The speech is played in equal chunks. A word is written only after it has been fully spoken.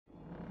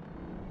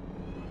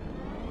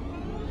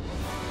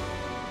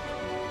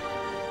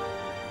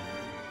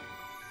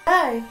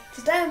So,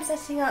 today I'm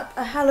setting up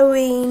a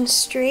Halloween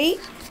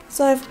street.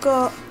 So I've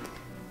got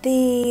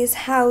these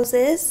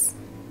houses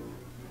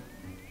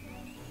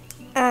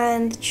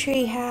and the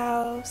tree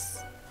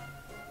house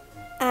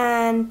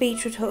and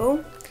beechwood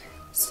hall.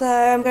 So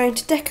I'm going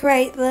to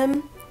decorate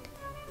them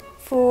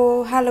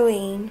for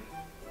Halloween.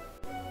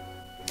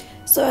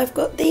 So I've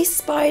got these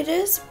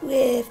spiders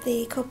with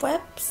the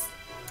cobwebs,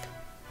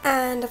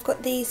 and I've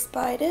got these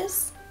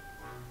spiders.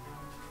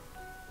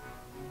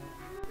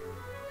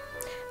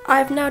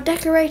 I've now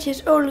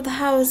decorated all of the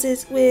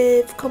houses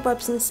with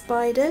cobwebs and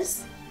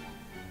spiders.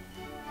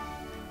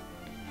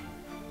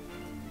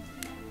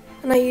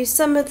 And I used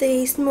some of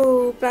the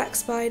small black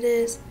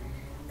spiders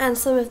and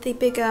some of the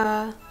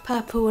bigger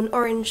purple and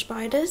orange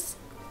spiders.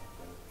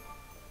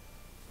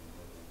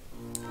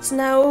 So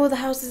now all the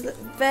houses look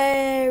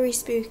very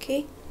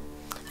spooky.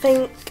 I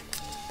think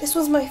this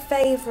was my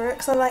favourite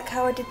because I like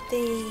how I did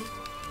the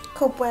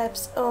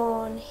cobwebs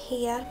on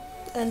here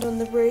and on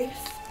the roof.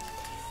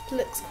 It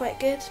looks quite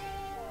good.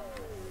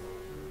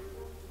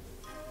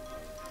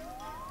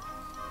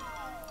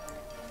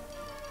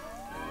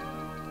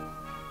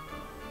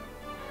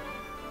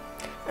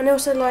 And I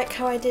also like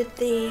how I did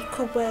the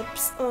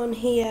cobwebs on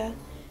here,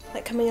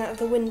 like coming out of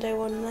the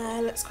window on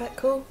there, looks quite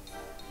cool.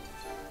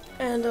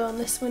 And on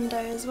this window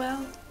as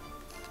well.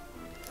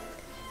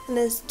 And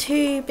there's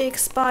two big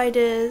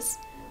spiders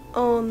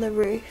on the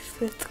roof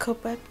with the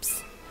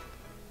cobwebs.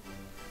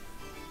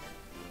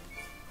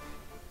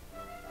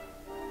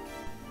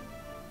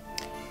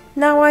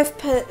 Now I've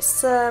put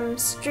some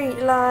street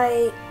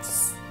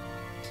lights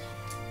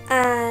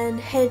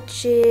and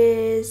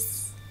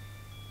hedges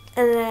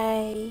and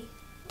a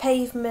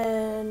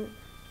pavement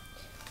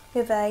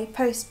with a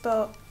post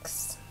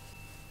box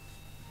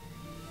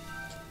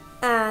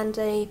and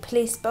a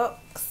police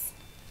box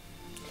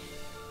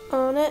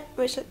on it,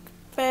 which look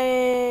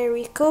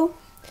very cool.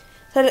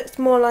 So it looks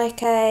more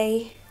like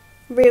a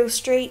real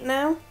street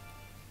now.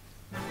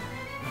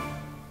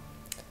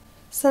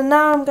 So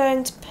now I'm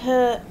going to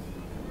put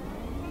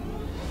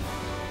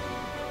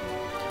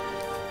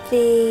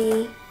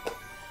the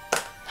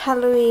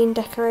Halloween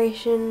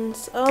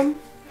decorations on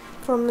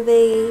from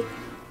the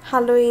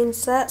Halloween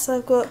set. So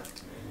I've got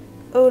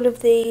all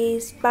of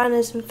these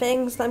banners and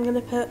things that I'm going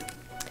to put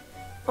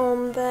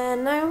on there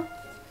now.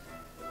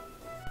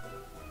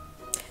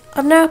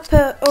 I've now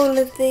put all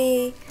of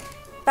the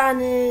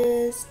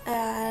banners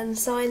and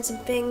signs and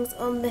things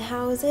on the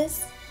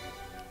houses.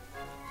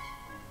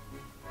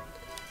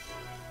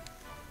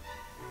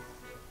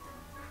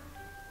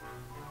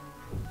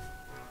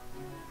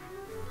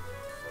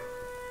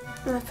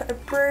 And I put a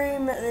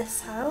broom at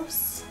this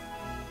house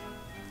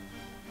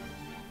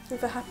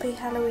with a happy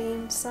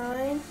Halloween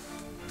sign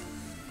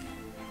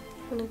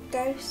and a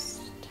ghost.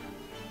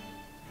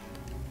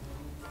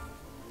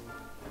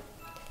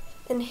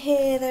 And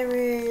here there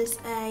is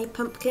a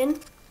pumpkin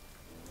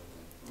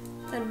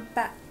and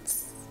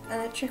bats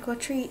and a trick or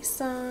treat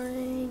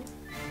sign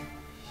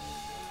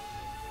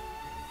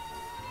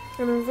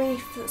and a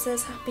wreath that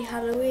says Happy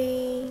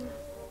Halloween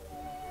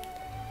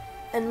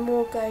and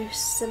more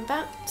ghosts and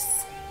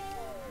bats.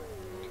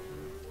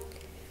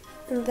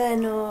 And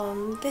then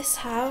on this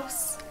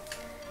house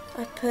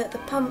I put the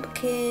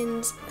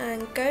pumpkins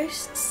and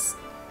ghosts,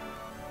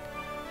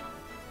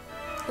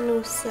 and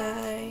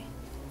also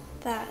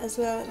that as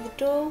well at the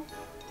door.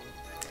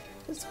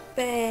 It's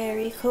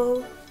very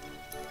cool.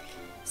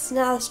 So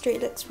now the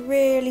street looks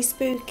really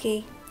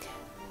spooky.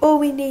 All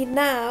we need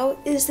now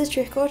is the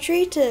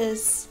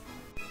trick-or-treaters.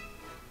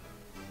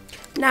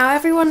 Now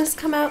everyone has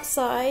come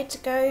outside to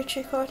go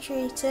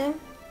trick-or-treating.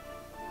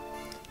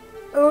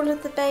 All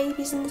of the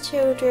babies and the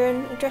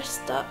children are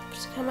dressed up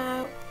to come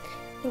out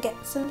and get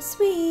some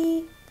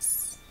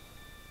sweets.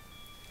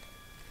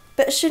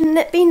 But shouldn't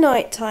it be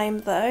night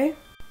time though?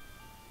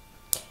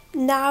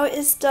 Now it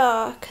is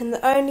dark and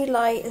the only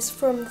light is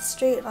from the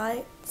street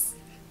lights.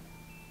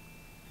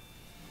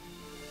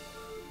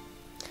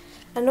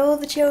 And all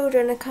the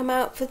children have come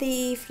out for the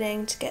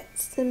evening to get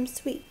some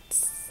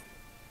sweets.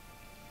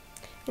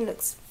 It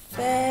looks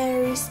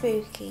very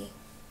spooky.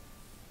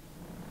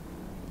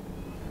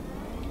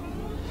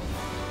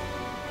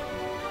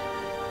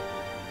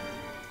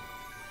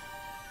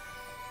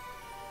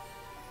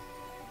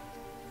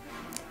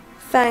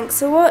 Thanks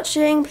for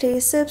watching,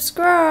 please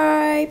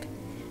subscribe.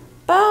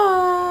 Bye!